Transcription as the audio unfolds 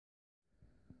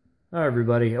Hi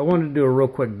everybody, I wanted to do a real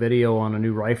quick video on a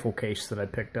new rifle case that I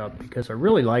picked up because I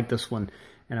really like this one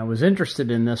and I was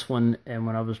interested in this one, and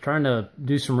when I was trying to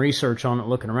do some research on it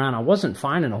looking around, I wasn't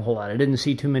finding a whole lot. I didn't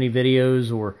see too many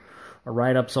videos or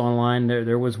write-ups online.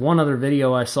 There was one other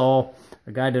video I saw.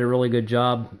 A guy did a really good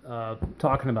job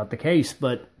talking about the case,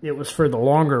 but it was for the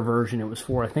longer version. It was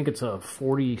for, I think it's a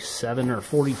 47 or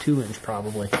 42 inch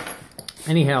probably.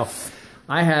 Anyhow,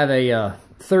 I have a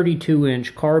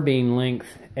 32-inch carbine length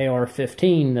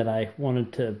AR-15 that I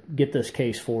wanted to get this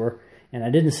case for, and I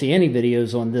didn't see any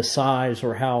videos on this size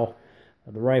or how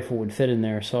the rifle would fit in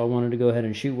there, so I wanted to go ahead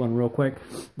and shoot one real quick.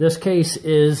 This case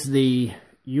is the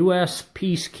U.S.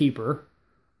 Peacekeeper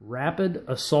Rapid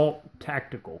Assault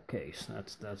Tactical case.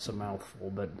 That's a mouthful,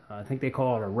 but I think they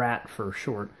call it a RAT for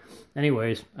short.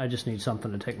 Anyways, I just need something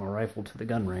to take my rifle to the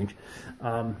gun range.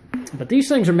 But these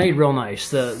things are made real nice.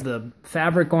 The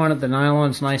fabric on it, the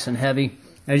nylon's nice and heavy.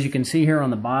 As you can see here on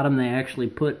the bottom, they actually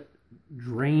put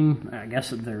I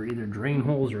guess they're either drain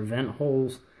holes or vent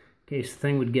holes in case the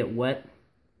thing would get wet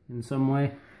in some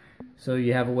way. So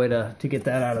you have a way to get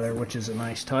that out of there, which is a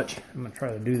nice touch. I'm going to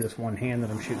try to do this one hand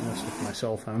that I'm shooting this with my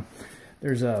cell phone.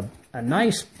 There's a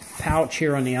nice pouch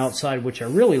here on the outside, which I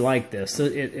really like this.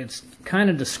 It's kind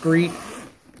of discreet.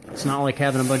 It's not like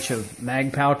having a bunch of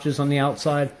mag pouches on the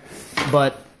outside,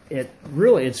 but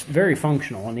it's very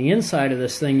functional. On the inside of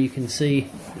this thing, you can see,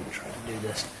 I'm trying to do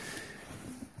this.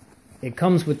 It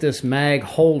comes with this mag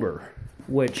holder,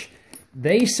 which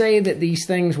they say that these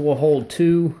things will hold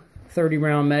two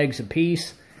 30-round mags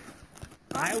apiece.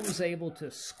 I was able to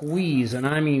squeeze, and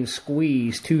I mean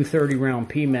squeeze, two 30-round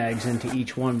P-mags into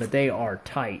each one, but they are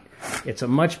tight. It's a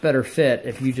much better fit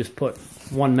if you just put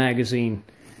one magazine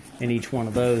in each one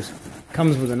of those.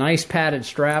 Comes with a nice padded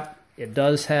strap. It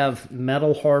does have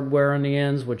metal hardware on the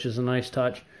ends, which is a nice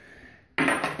touch.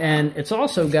 And it's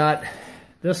also got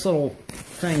this little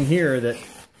thing here that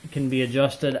can be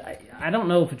adjusted. I don't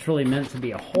know if it's really meant to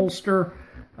be a holster.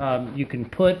 You can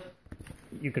put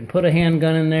a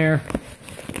handgun in there.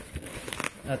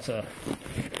 There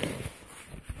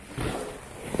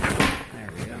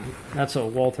we go. That's a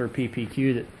Walther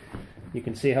PPQ that you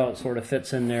can see how it sort of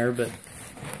fits in there, but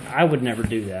I would never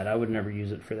do that. I would never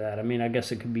use it for that. I mean, I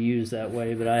guess it could be used that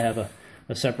way, but I have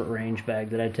a separate range bag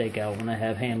that I take out when I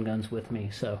have handguns with me,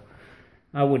 so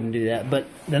I wouldn't do that. But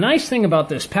the nice thing about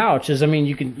this pouch is, I mean,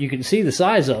 you can see the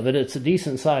size of it. It's a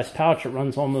decent sized pouch. It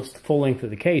runs almost the full length of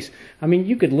the case. I mean,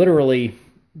 you could literally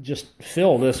just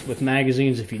fill this with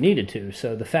magazines if you needed to.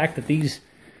 So the fact that these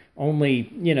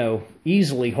only,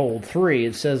 easily hold 3,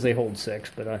 it says they hold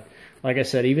 6, but like I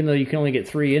said, even though you can only get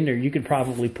 3 in there, you could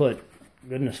probably put,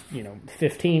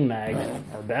 15 mags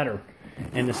or better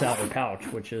in this outer pouch,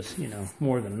 which is,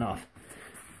 more than enough.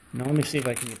 Now let me see if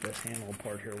I can get this handle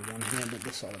apart here with one hand, but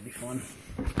this ought to be fun.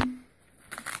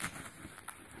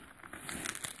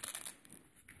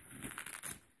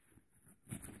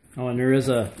 Oh, and there is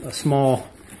a small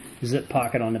zip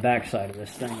pocket on the back side of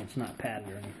this thing. It's not padded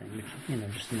or anything.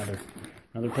 It's, just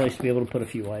another place to be able to put a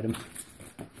few items.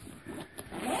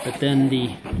 But then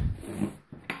the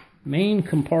main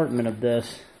compartment of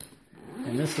this,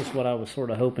 and this is what I was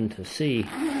sort of hoping to see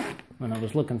when I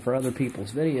was looking for other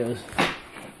people's videos,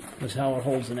 is how it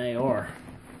holds an AR.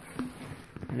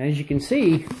 And as you can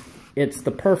see, it's the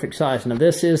perfect size. Now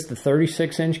this is the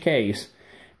 36-inch case,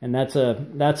 and that's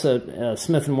a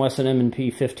Smith & Wesson M&P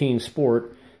 15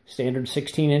 Sport, standard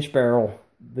 16-inch barrel.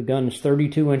 The gun is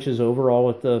 32 inches overall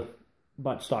with the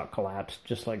buttstock collapsed,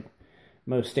 just like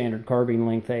most standard carbine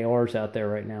length ARs out there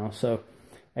right now. So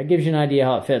that gives you an idea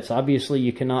how it fits. Obviously,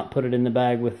 you cannot put it in the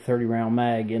bag with a 30-round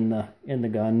mag in the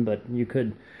gun, but you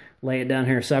could lay it down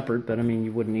here separate, but I mean,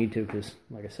 you wouldn't need to because,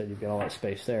 like I said, you've got all that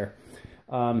space there.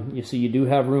 You see, you do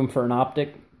have room for an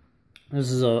optic.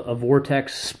 This is a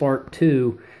Vortex Spark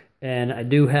 2, and I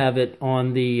do have it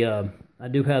on the, I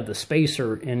do have the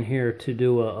spacer in here to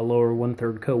do a lower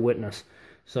 1/3 co-witness.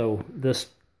 So this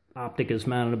optic is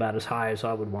mounted about as high as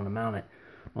I would want to mount it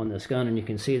on this gun, and you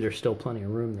can see there's still plenty of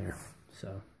room there.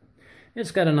 So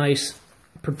it's got a nice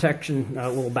protection,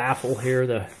 little baffle here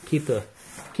to keep the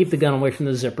gun away from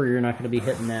the zipper. You're not going to be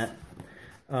hitting that.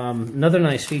 Another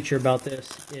nice feature about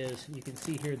this is you can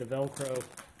see here the Velcro.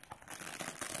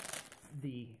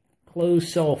 The closed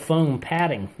cell foam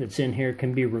padding that's in here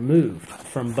can be removed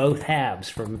from both halves,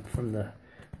 from the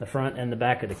front and the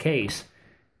back of the case,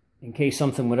 in case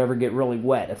something would ever get really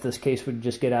wet. If this case would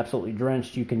just get absolutely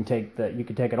drenched, you can take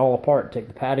it all apart, take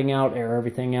the padding out, air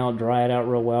everything out, dry it out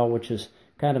real well, which is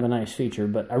kind of a nice feature.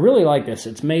 But I really like this.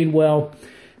 It's made well.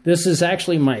 This is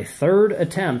actually my 3rd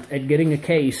attempt at getting a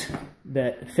case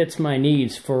that fits my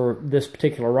needs for this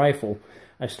particular rifle.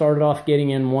 I started off getting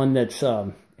in one that's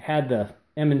had the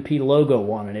M&P logo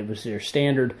on it. It was their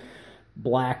standard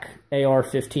black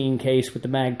AR-15 case with the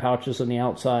mag pouches on the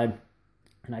outside.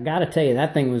 And I got to tell you,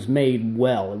 that thing was made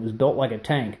well. It was built like a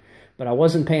tank. But I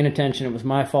wasn't paying attention. It was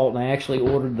my fault, and I actually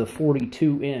ordered the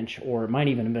 42-inch, or it might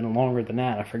even have been longer than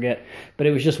that, I forget. But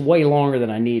it was just way longer than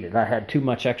I needed. I had too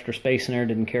much extra space in there,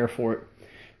 didn't care for it.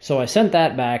 So I sent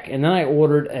that back, and then I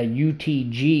ordered a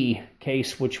UTG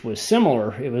case, which was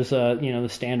similar. It was, you know, the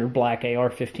standard black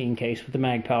AR-15 case with the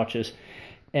mag pouches.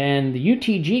 And the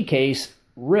UTG case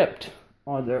ripped.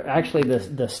 Actually,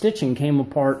 the stitching came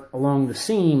apart along the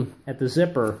seam at the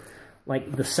zipper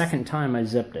like the second time I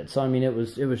zipped it. So, I mean, it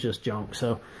was just junk.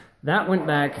 So that went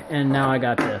back, and now I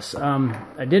got this.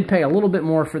 I did pay a little bit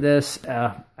more for this.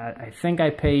 I think I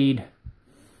paid,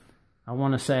 I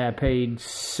want to say I paid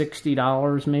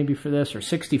 $60 maybe for this, or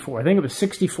 $64. I think it was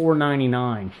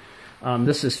 $64.99.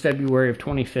 This is February of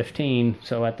 2015,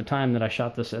 so at the time that I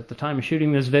shot this, at the time of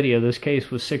shooting this video, this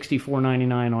case was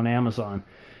 $64.99 on Amazon.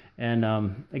 And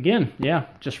again, yeah,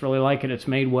 just really like it. It's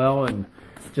made well, and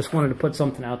just wanted to put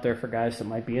something out there for guys that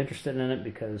might be interested in it,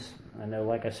 because I know,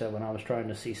 like I said, when I was trying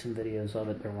to see some videos of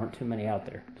it, there weren't too many out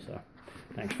there. So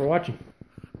thanks for watching.